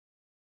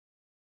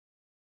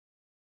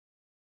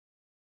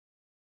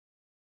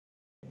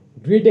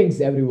Greetings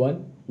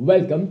everyone.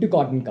 Welcome to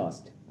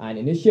Cottoncast, an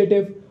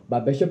initiative by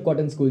Bishop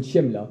Cotton School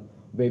Shimla,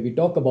 where we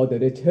talk about the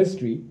rich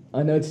history,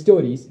 unearthed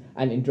stories,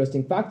 and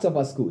interesting facts of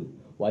our school,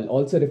 while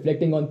also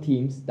reflecting on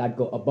themes that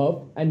go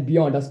above and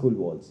beyond our school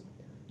walls.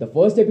 The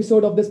first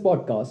episode of this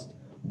podcast,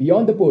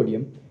 Beyond the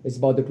Podium, is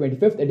about the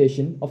 25th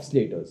edition of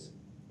Slaters.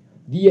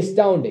 The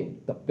astounding,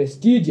 the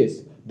prestigious,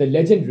 the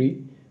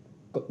legendary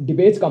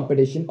debates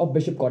competition of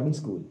Bishop Cotton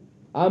School.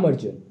 I'm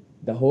Arjun,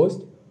 the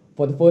host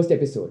for the first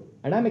episode,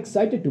 and I'm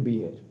excited to be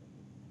here.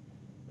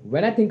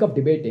 When I think of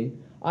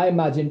debating, I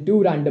imagine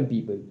two random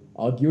people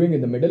arguing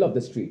in the middle of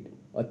the street,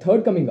 a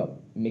third coming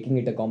up, making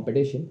it a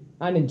competition,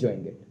 and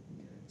enjoying it.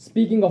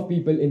 Speaking of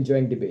people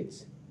enjoying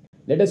debates,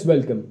 let us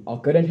welcome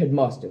our current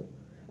headmaster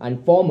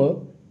and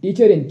former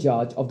teacher in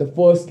charge of the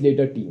first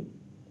Slater team,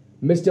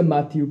 Mr.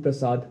 Matthew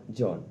Prasad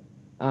John,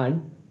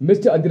 and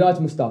Mr. Adiraj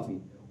Mustafi,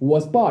 who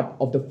was part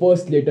of the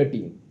first Slater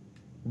team.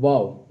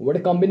 Wow, what a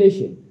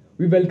combination!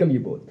 We welcome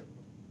you both.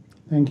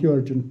 Thank you,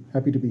 Arjun.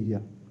 Happy to be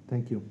here.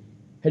 Thank you.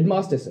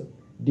 Headmaster sir,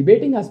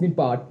 debating has been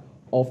part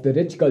of the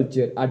rich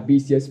culture at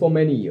BCS for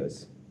many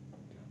years.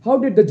 How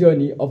did the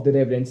journey of the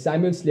Reverend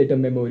Samuel Slater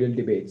Memorial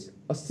Debates,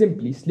 or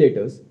simply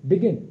Slaters,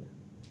 begin?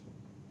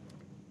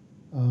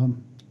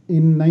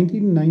 In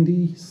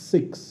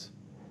 1996,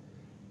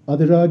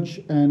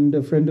 Adiraj and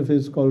a friend of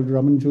his called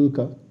Raman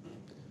Julka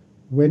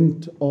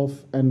went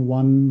off and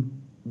won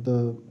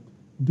the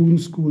Doon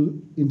School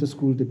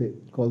inter-school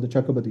debate called the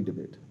Chakrabarti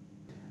debate.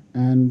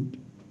 And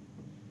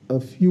a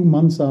few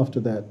months after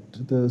that,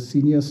 the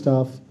senior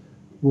staff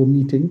were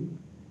meeting,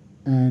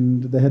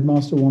 and the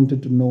headmaster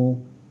wanted to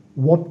know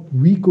what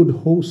we could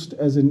host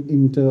as an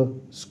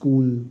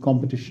inter-school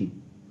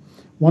competition.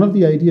 One of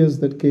the ideas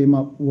that came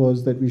up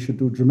was that we should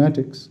do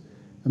dramatics,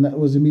 and that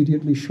was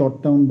immediately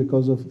shot down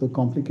because of the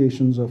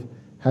complications of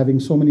having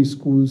so many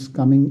schools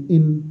coming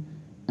in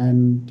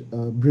and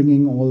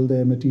bringing all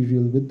their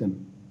material with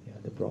them. Yeah,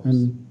 the props.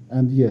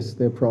 And yes,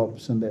 their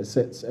props and their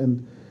sets.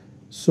 And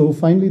so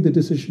finally the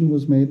decision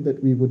was made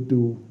that we would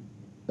do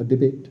a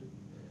debate.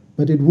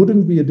 But it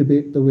wouldn't be a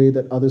debate the way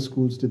that other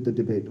schools did the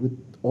debate, with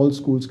all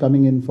schools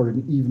coming in for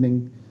an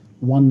evening,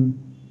 one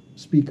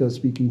speaker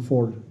speaking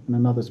for and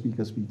another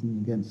speaker speaking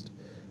against.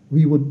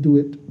 We would do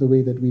it the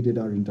way that we did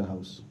our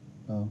inter-house,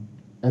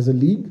 as a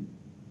league,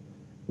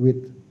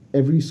 with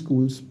every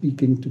school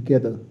speaking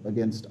together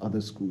against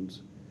other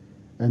schools.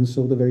 And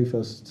so the very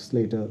first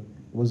Slater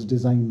was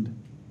designed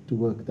to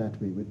work that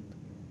way, with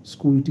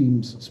school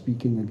teams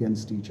speaking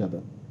against each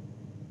other.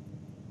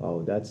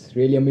 Wow, that's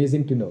really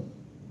amazing to know.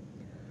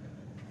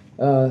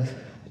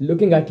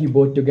 Looking at you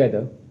both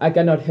together, I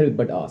cannot help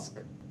but ask,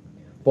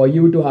 for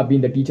you to have been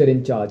the teacher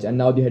in charge and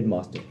now the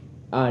headmaster,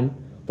 and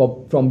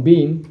from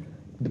being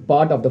the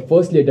part of the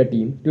first Slater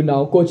team to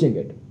now coaching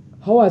it,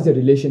 how has the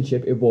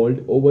relationship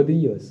evolved over the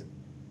years?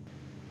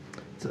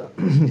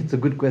 It's a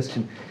good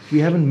question. We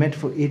haven't met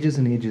for ages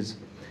and ages,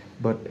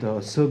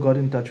 but Sir got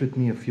in touch with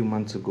me a few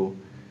months ago,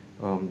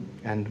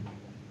 and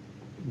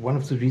one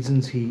of the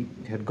reasons he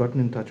had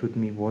gotten in touch with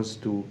me was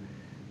to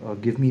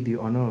give me the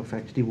honor of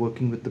actually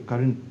working with the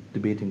current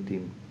debating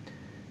team.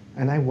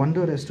 And I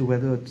wondered as to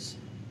whether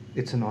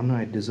it's an honor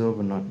I deserve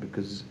or not,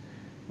 because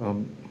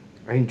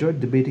I enjoyed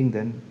debating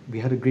then. We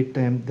had a great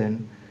time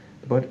then,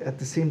 but at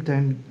the same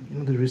time,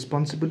 the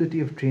responsibility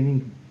of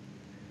training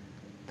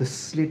the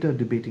Slater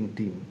debating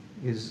team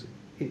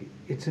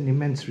it's an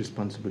immense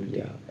responsibility.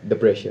 Yeah, the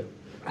pressure.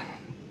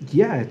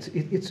 Yeah,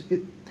 it's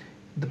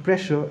the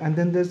pressure, and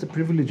then there's the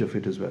privilege of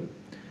it as well.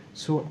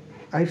 So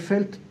I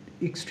felt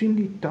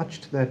extremely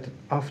touched that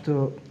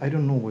after, I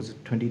don't know, was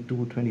it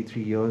 22,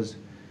 23 years,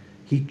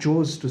 he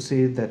chose to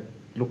say that,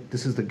 look,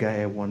 this is the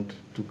guy I want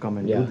to come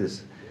and do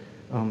this.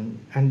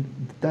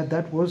 And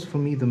that was for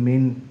me the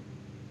main,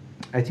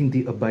 I think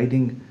the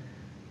abiding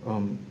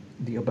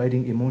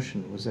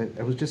emotion was that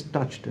I was just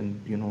touched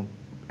and,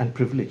 and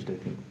privileged. I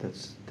think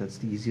that's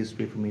the easiest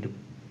way for me to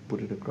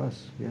put it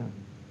across. Yeah.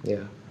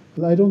 Yeah.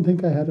 Well, I don't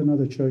think I had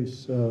another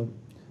choice.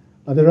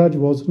 Adiraj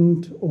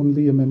wasn't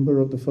only a member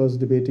of the first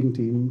debating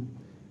team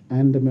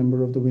and a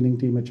member of the winning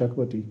team at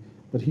Chakrabarti,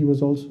 but he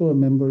was also a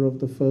member of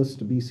the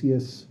first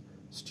BCS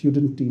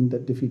student team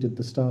that defeated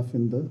the staff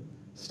in the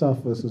staff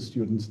versus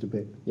students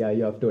debate. Yeah,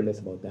 you have told us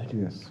about that.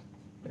 Yes.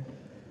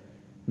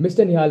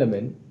 Mr.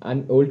 Nihalaman,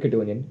 an old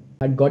Catonian,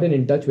 had gotten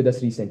in touch with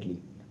us recently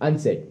and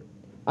said,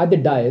 at the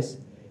dais,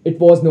 it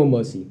was no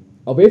mercy.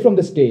 Away from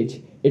the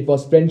stage, it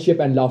was friendship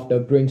and laughter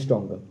growing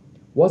stronger.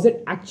 Was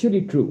it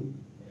actually true?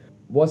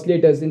 Was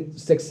Slater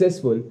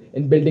successful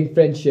in building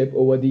friendship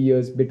over the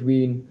years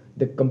between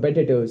the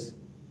competitors?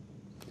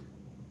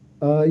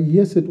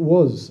 Yes, it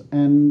was.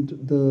 And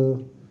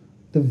the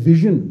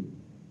vision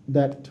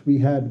that we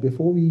had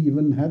before we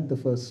even had the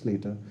first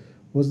Slater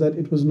was that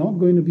it was not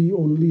going to be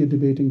only a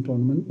debating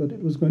tournament, but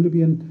it was going to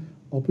be an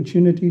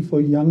opportunity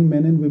for young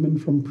men and women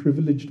from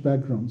privileged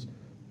backgrounds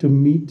to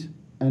meet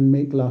and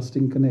make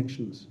lasting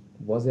connections.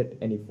 Was it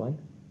any fun?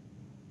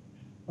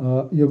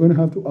 You're going to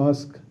have to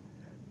ask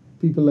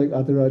people like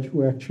Adiraj,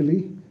 who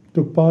actually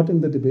took part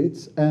in the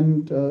debates.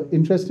 And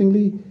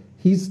interestingly,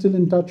 he's still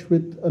in touch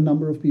with a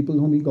number of people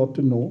whom he got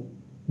to know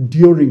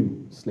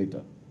during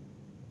Slater.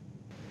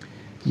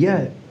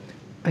 Yeah,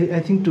 I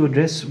think to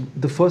address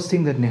the first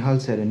thing that Nihal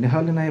said, and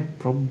Nihal and I are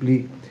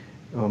probably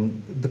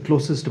the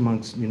closest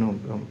amongst,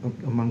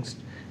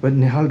 but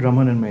Nihal,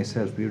 Raman and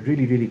myself, we were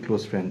really, really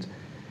close friends.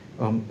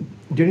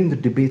 During the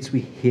debates,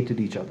 we hated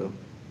each other.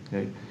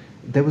 Right?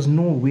 There was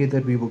no way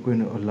that we were going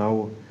to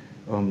allow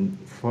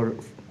for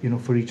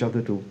each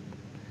other to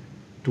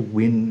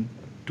win,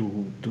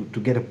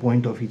 to get a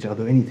point off each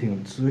other,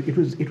 anything. So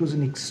it was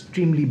an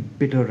extremely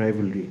bitter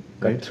rivalry.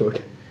 Right?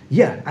 Cutthroat.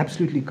 Yeah,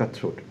 absolutely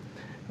cutthroat.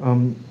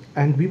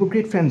 And we were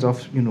great friends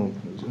off,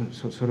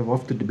 sort of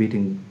off the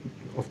debating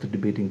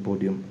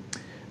podium.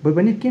 But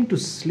when it came to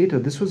Slater,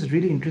 this was a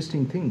really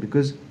interesting thing,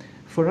 because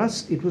for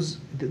us it was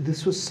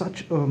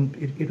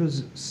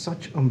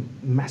such a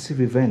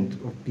massive event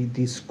of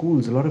these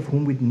schools, a lot of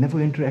whom we'd never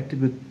interacted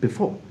with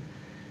before.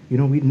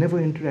 We'd never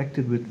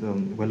interacted with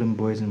Welham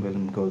boys and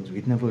Welham girls.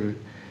 We'd never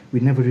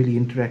really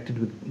interacted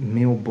with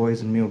Mayo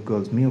boys and Mayo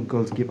girls. Mayo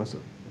girls gave us a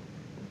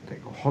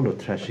hollow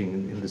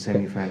thrashing in the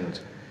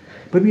semi-finals.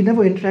 But we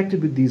never interacted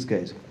with these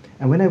guys.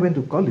 And when I went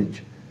to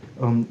college,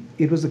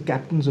 it was the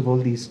captains of all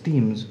these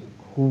teams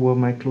who were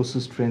my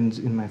closest friends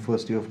in my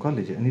first year of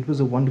college. And it was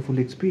a wonderful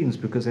experience,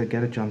 because I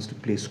get a chance to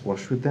play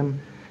squash with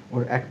them,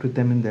 or act with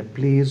them in their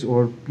plays,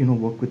 or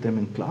work with them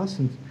in class.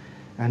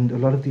 And a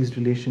lot of these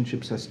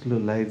relationships are still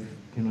alive,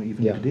 even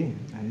today.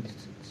 And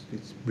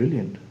it's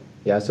brilliant.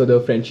 Yeah, so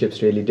the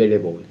friendships really did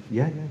evolve.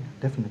 Yeah,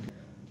 definitely.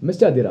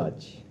 Mr.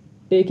 Adiraj,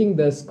 taking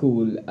the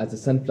school as a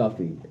sunflower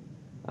field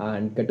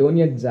and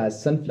Cottonians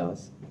as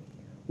sunflowers,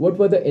 what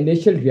were the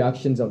initial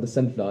reactions of the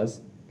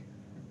sunflowers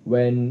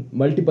when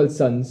multiple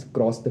suns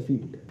crossed the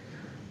field?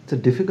 It's a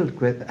difficult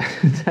question.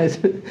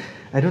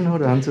 I don't know how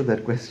to answer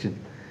that question.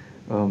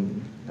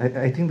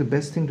 I think the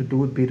best thing to do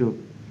would be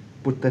to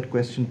put that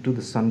question to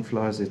the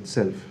sunflowers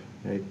itself,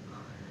 right?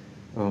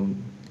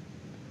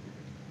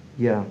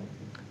 Yeah,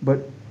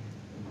 but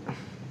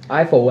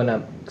I, for one,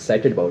 am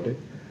excited about it.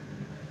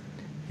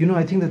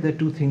 I think that there are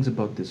two things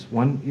about this.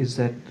 One is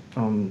that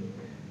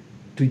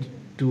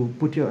to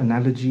put your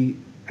analogy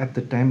at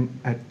the time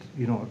at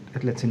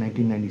let's say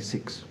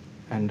 1996,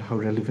 and how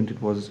relevant it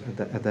was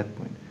at that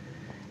point,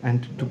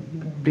 and to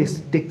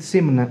take the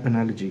same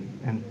analogy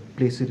and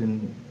place it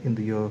in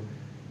the year,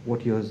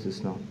 what year is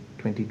this now?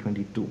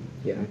 2022.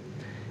 Yeah. Right?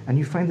 And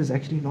you find there's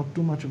actually not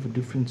too much of a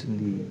difference in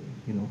the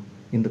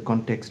in the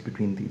context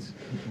between these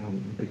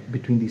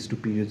two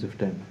periods of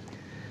time.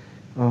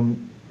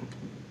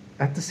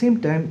 At the same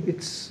time,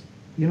 it's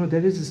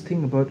there is this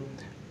thing about,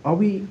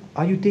 are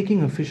you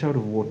taking a fish out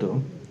of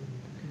water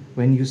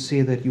when you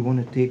say that you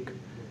want to take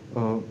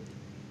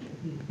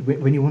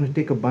when you want to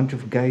take a bunch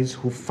of guys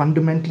who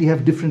fundamentally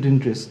have different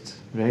interests,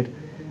 right?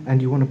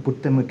 And you want to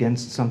put them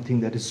against something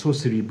that is so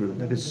cerebral,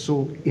 that is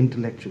so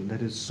intellectual,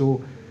 that is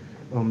so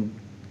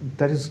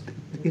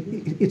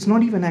it's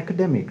not even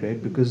academic,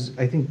 right? Because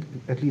I think,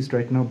 at least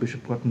right now,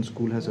 Bishop Cotton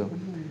School has a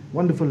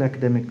wonderful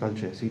academic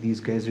culture. I see these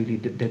guys really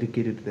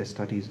dedicated to their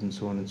studies and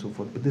so on and so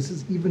forth. But this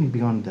is even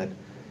beyond that.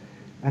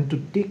 And to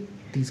take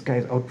these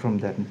guys out from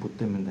that and put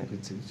them in that,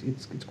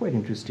 it's quite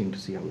interesting to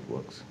see how it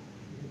works.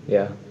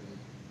 Yeah.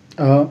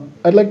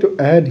 I'd like to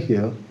add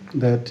here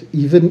that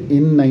even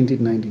in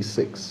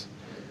 1996,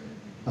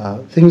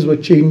 things were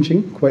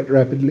changing quite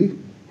rapidly,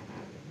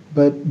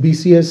 but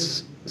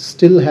BCS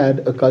still had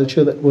a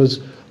culture that was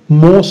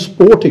more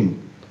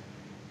sporting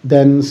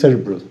than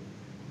cerebral.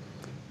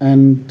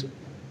 And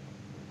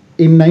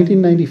in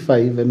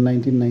 1995 and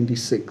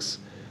 1996,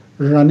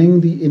 running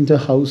the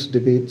inter-house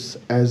debates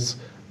as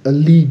a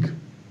league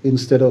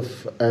instead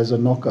of as a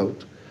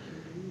knockout,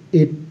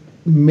 it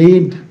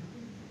made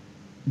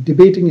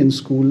debating in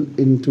school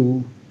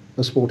into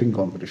a sporting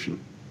competition.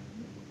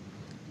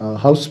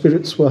 House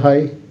spirits were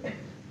high.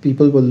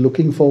 People were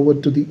looking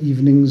forward to the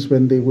evenings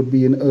when they would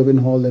be in Irvine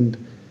Hall and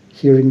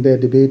hearing their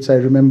debates. I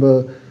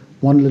remember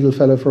one little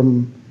fellow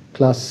from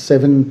class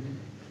 7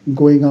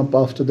 going up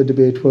after the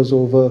debate was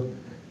over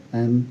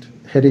and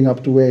heading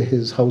up to where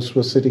his house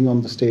was sitting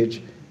on the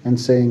stage and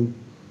saying,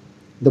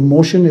 "The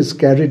motion is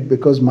carried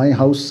because my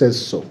house says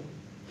so."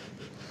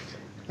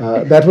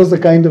 That was the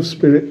kind of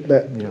spirit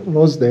that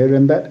was there,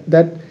 and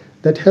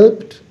that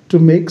helped to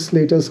make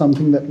Slater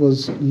something that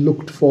was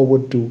looked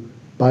forward to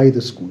by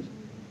the school.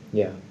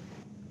 Yeah.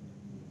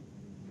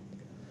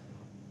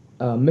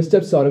 Mr.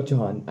 Saurabh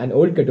Chauhan, an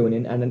old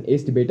Cottonian and an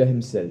ace debater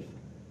himself,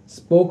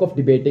 spoke of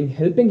debating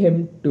helping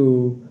him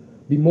to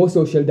be more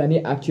social than he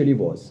actually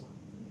was.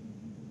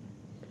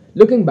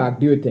 Looking back,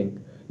 do you think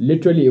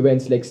literally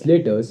events like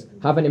Slater's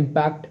have an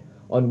impact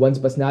on one's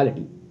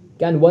personality?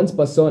 Can one's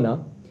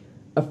persona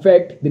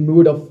affect the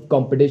mood of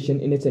competition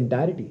in its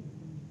entirety?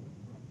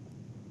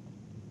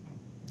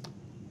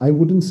 I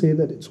wouldn't say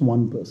that it's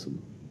one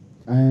person.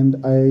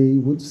 And I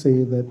would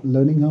say that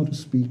learning how to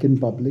speak in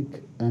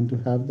public and to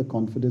have the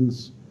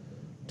confidence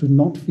to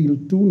not feel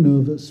too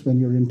nervous when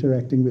you're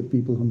interacting with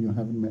people whom you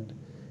haven't met,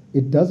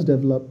 it does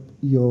develop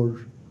your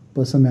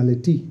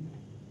personality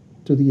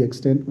to the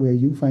extent where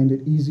you find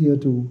it easier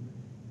to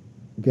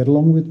get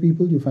along with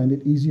people, you find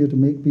it easier to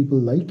make people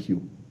like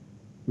you,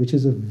 which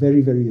is a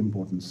very, very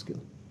important skill.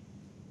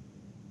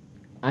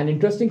 An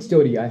interesting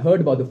story I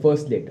heard about the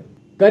first Slater.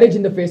 Courage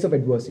in the face of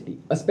adversity.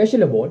 A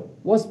special award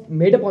was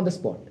made up on the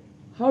spot.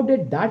 How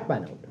did that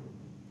pan out?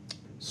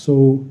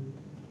 So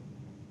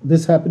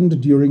this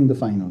happened during the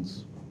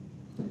finals.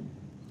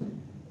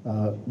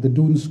 The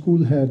Doon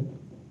School had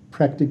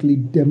practically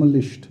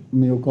demolished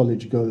Mayo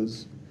College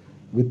girls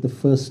with the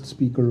first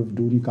speaker of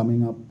Doon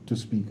coming up to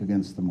speak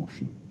against the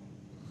motion.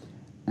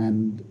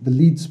 And the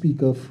lead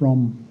speaker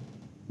from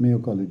Mayo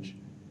College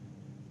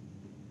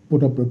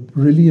put up a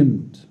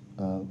brilliant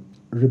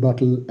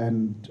rebuttal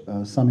and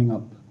summing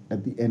up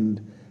at the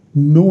end,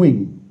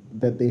 knowing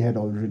that they had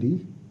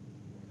already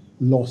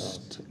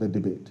lost the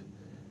debate.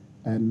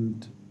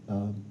 And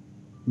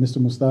Mr.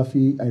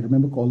 Mustafi, I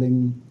remember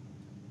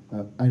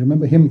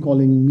him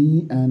calling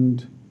me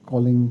and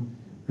calling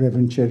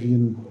Reverend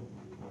Cherian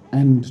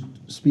and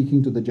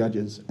speaking to the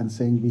judges and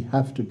saying, we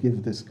have to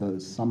give this girl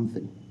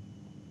something.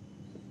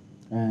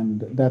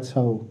 And that's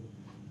how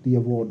the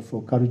award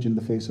for Courage in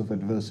the Face of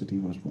Adversity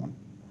was won.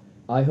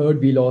 I heard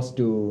we lost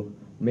to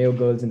Mayo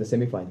girls in the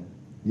semi-final.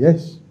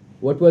 Yes.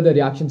 What were the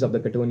reactions of the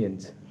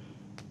Cottonians?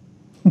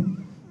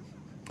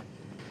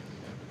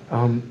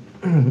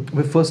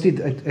 Well,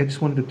 firstly, I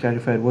just wanted to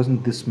clarify, it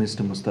wasn't this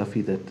Mr.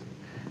 Mustafi that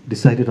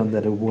decided on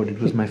that award, it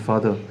was my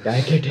father. Yeah,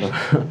 I get it.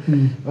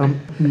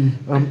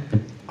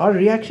 Our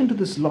reaction to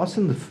this loss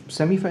in the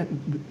semi-final,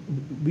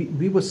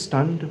 we were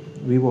stunned,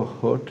 we were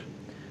hurt,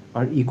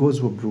 our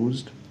egos were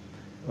bruised.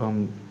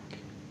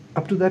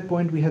 Up to that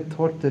point, we had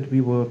thought that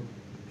we were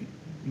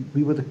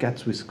the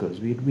cat's whiskers.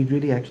 We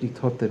really actually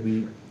thought that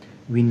we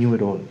knew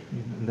it all,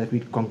 and that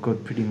we'd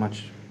conquered pretty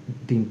much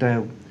the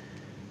entire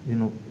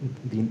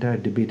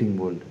debating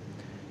world.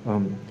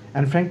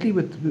 And frankly,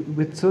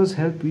 with Sir's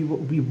help,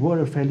 we were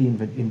a fairly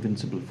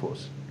invincible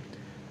force.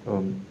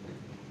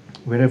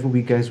 Wherever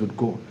we guys would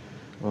go,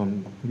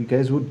 we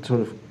guys would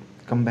sort of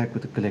come back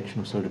with a collection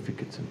of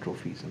certificates and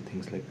trophies and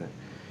things like that.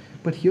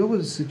 But here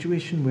was a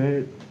situation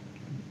where,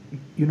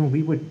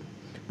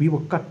 we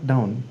were cut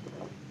down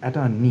at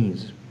our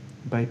knees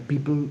by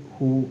people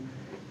who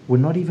were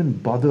not even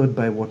bothered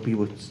by what we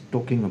were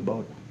talking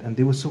about. And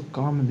they were so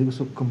calm and they were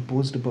so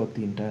composed about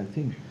the entire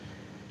thing.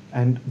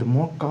 And the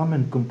more calm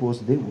and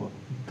composed they were,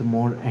 the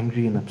more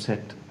angry and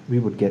upset we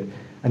would get.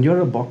 And you're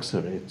a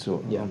boxer, right?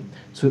 So yeah.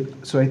 So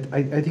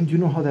I think you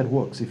know how that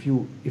works. If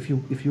you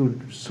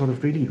sort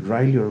of really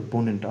rile your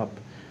opponent up,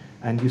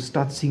 and you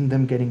start seeing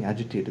them getting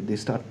agitated, they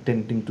start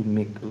tending to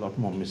make a lot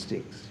more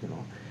mistakes,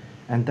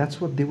 And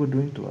that's what they were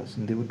doing to us,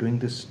 and they were doing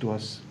this to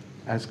us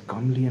as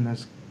calmly and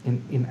as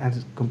in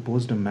as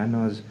composed a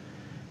manner as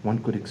one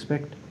could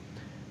expect.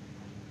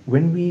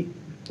 When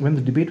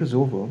the debate was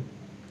over,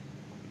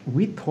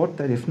 we thought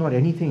that if not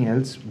anything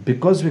else,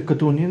 because we're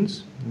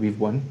Cottonians, we've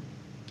won.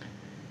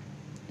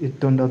 It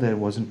turned out that it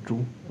wasn't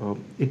true.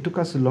 It took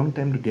us a long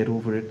time to get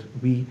over it.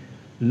 We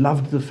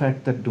loved the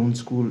fact that Doon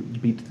School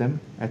beat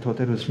them. I thought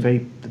that was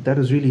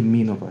really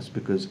mean of us,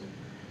 because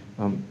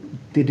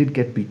they did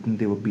get beaten.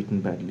 They were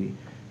beaten badly,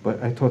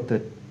 but I thought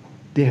that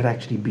they had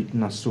actually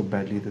beaten us so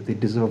badly that they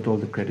deserved all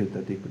the credit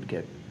that they could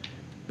get.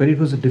 But it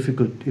was a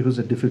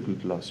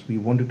difficult loss. We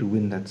wanted to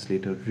win that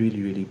Slater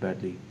really, really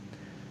badly.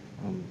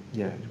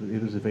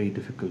 It was a very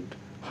difficult,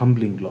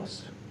 humbling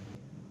loss.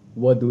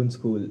 Were Doon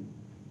School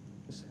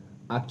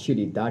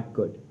actually that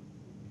good?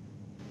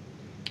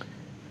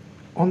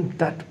 On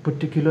that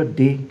particular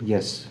day,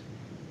 yes.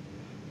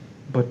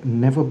 But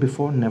never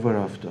before, never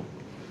after.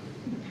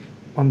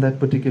 On that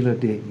particular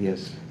day,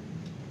 yes.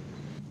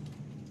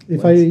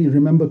 If I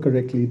remember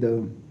correctly,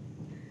 the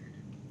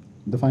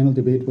final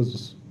debate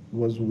was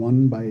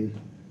won by,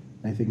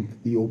 I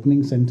think, the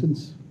opening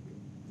sentence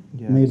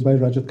made by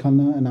Rajat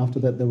Khanna, and after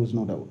that there was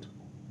no doubt.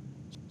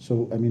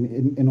 So, I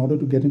mean, in order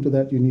to get into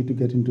that, you need to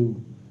get into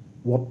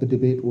what the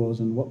debate was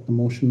and what the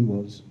motion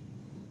was.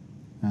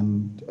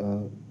 And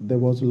there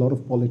was a lot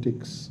of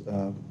politics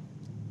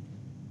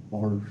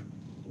or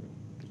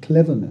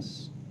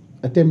cleverness,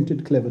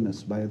 attempted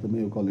cleverness by the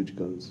Mayo College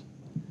girls,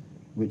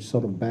 which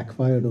sort of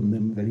backfired on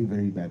them very,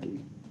 very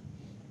badly.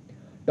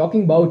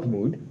 Talking about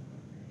mood,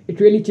 it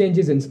really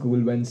changes in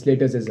school when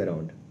Slaters is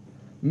around.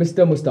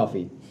 Mr.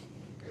 Mustafi,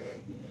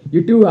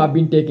 you too have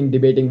been taking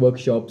debating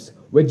workshops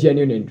with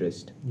genuine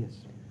interest.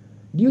 Yes.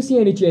 Do you see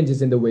any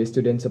changes in the way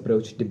students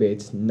approach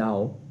debates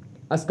now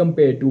as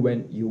compared to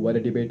when you were a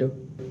debater?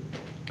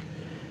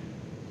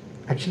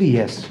 Actually,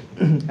 yes.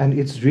 And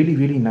it's really,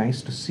 really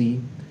nice to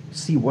see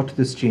what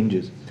this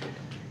changes.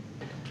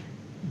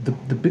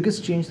 The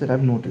biggest change that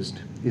I've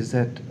noticed is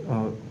that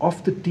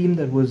of the team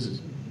that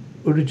was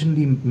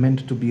originally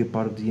meant to be a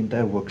part of the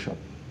entire workshop,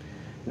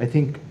 I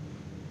think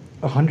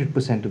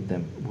 100% of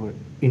them were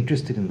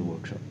interested in the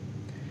workshop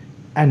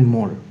and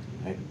more.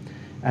 Right?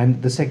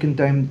 And the second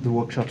time the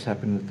workshops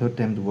happened, the third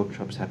time the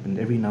workshops happened,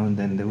 every now and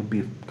then there would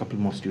be a couple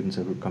more students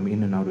that would come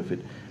in and out of it.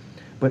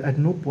 But at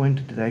no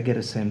point did I get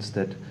a sense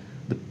that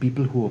the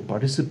people who were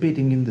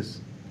participating in this,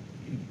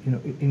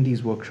 in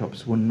these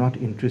workshops were not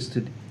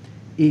interested,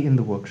 A, in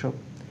the workshop,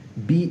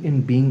 be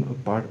in being a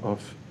part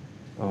of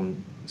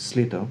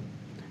Slater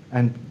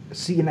and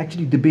see and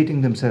actually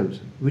debating themselves,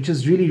 which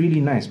is really,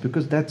 really nice,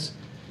 because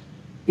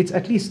it's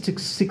at least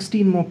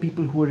 16 more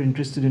people who are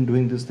interested in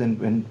doing this than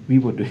when we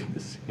were doing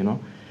this, you know.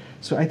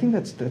 So I think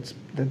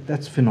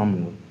that's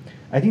phenomenal.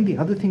 I think the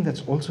other thing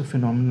that's also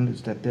phenomenal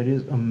is that there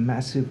is a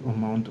massive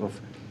amount of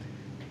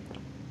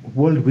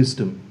world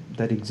wisdom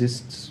that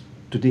exists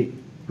today,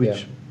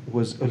 which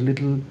was a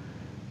little,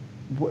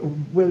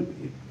 well,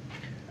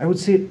 I would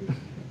say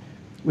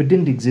it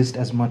didn't exist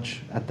as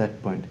much at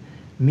that point.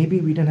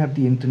 Maybe we didn't have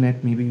the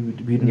internet, maybe we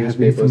didn't have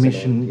Newspapers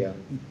information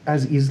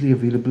as easily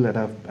available at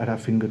our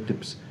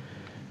fingertips,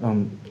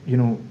 you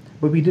know,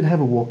 but we did have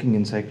a walking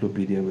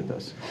encyclopedia with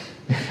us.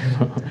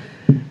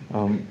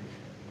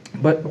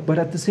 But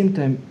at the same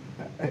time,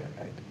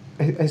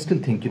 I still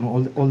think, you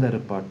know, all that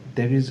apart,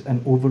 there is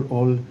an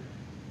overall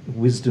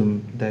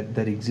wisdom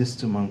that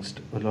exists amongst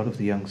a lot of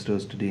the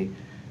youngsters today,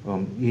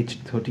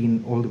 aged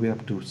 13 all the way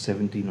up to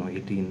 17 or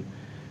 18,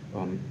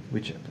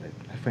 which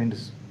I find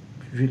is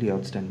really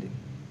outstanding.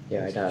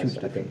 Yeah, it has,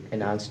 I think,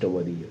 enhanced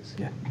over the years.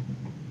 Yeah,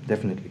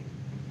 definitely.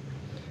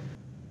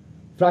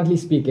 Frankly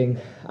speaking,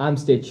 I'm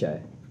stage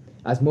shy,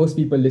 as most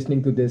people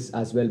listening to this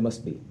as well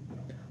must be.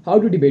 How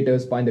do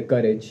debaters find the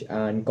courage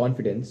and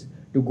confidence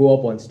to go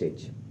up on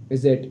stage?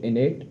 Is it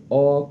innate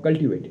or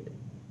cultivated?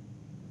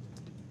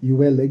 You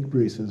wear leg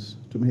braces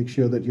to make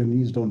sure that your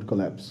knees don't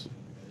collapse.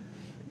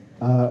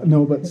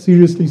 No, but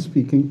seriously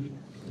speaking,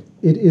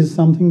 it is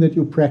something that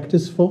you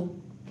practice for,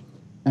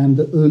 and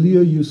the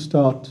earlier you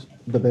start,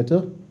 the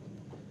better.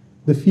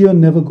 The fear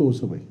never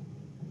goes away.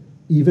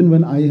 Even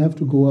when I have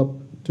to go up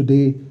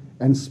today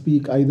and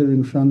speak either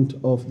in front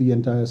of the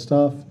entire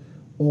staff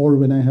or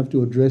when I have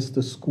to address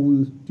the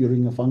school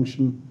during a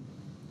function,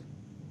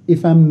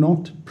 if I'm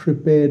not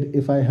prepared,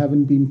 if I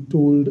haven't been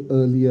told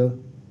earlier,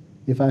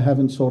 if I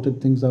haven't sorted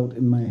things out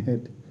in my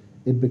head,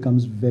 it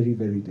becomes very,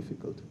 very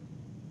difficult.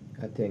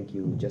 I think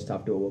you just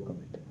have to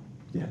overcome it.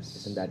 Yes,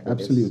 Isn't that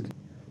what it is? absolutely.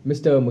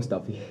 Mr.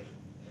 Mustafi,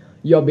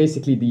 you're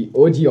basically the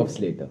OG of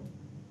Slater.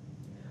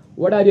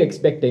 What are you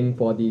expecting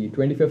for the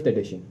 25th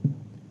edition?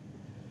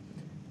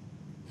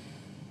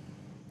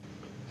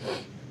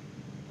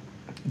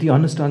 The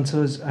honest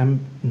answer is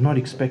I'm not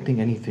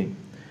expecting anything.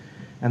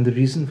 And the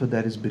reason for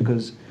that is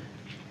because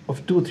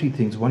of two or three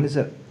things. One is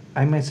that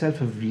I myself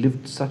have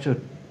lived such a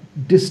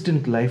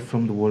distant life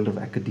from the world of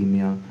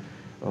academia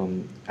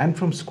and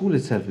from school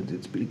itself.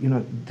 It's, you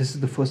know, this is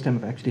the first time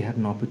I've actually had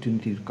an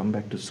opportunity to come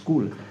back to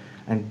school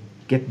and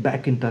get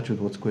back in touch with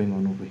what's going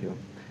on over here.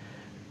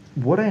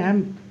 What I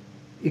am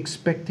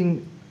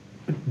expecting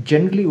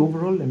generally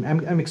overall,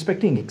 I'm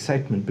expecting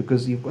excitement,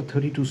 because you've got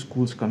 32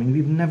 schools coming.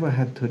 We've never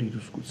had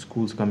 32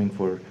 schools coming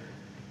for,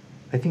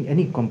 I think,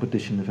 any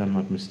competition, if I'm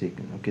not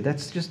mistaken. Okay,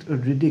 that's just a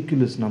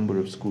ridiculous number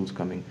of schools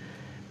coming.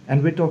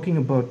 And we're talking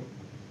about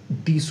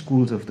these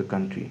schools of the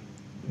country,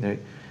 right?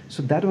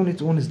 So that on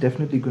its own is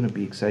definitely going to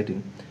be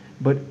exciting.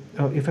 But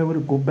if I were to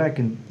go back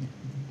and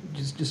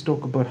just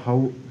talk about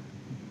how,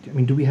 I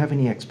mean, do we have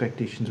any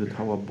expectations with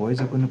how our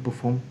boys are going to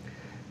perform?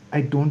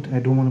 I don't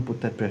want to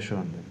put that pressure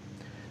on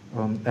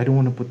them. I don't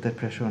want to put that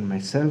pressure on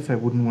myself. I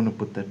wouldn't want to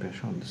put that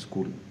pressure on the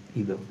school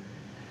either.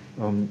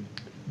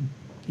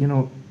 You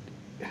know,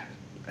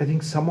 I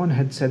think someone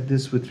had said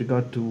this with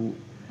regard to,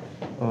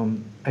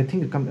 I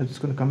think it's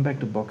going to come back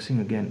to boxing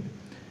again.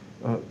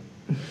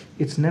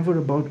 It's never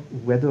about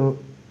whether,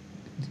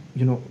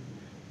 you know,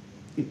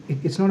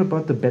 it's not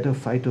about the better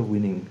fighter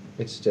winning.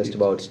 It's just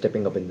about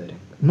stepping up in the ring.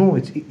 No,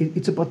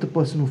 it's about the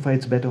person who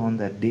fights better on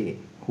that day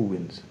who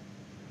wins,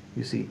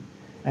 you see.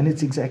 And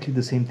it's exactly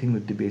the same thing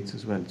with debates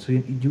as well.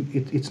 So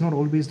it's not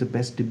always the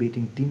best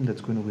debating team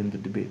that's going to win the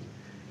debate,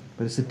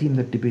 but it's the team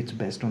that debates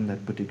best on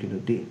that particular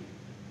day.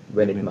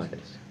 When it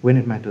matters. When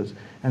it matters.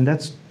 And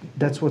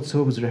that's what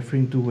Sir was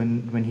referring to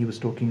when he was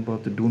talking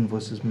about the Doon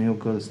versus Mayo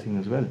girls thing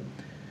as well.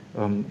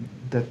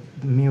 That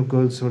the Mayo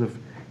girls sort of,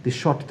 they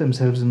shot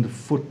themselves in the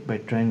foot by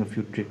trying a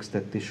few tricks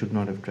that they should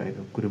not have tried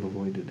or could have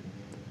avoided.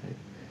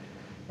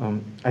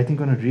 Right? I think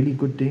on a really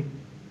good day,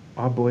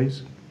 our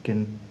boys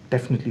can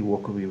definitely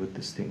walk away with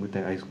this thing with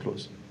their eyes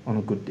closed on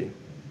a good day.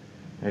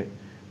 Right?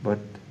 But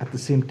at the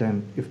same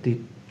time, if they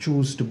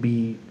choose to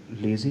be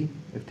lazy,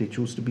 if they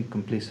choose to be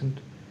complacent,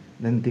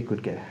 then they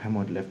could get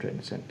hammered left, right,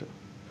 and center.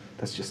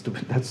 That's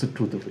the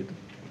truth of it.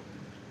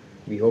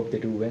 We hope they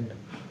do win.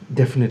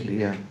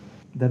 Definitely, yeah.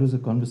 That was a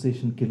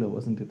conversation killer,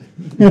 wasn't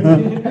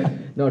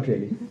it? Not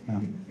really.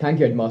 Thank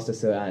you, Headmaster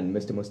Sir and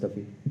Mr.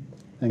 Mustafi.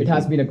 Thank It you.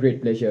 has been a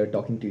great pleasure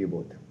talking to you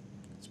both.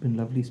 It's been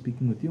lovely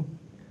speaking with you.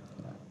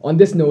 On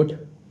this note,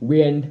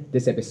 we end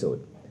this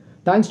episode.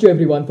 Thanks to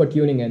everyone for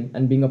tuning in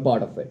and being a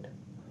part of it.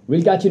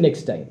 We'll catch you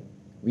next time.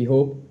 We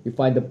hope you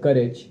find the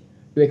courage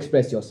to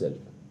express yourself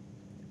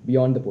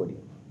beyond the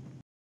podium.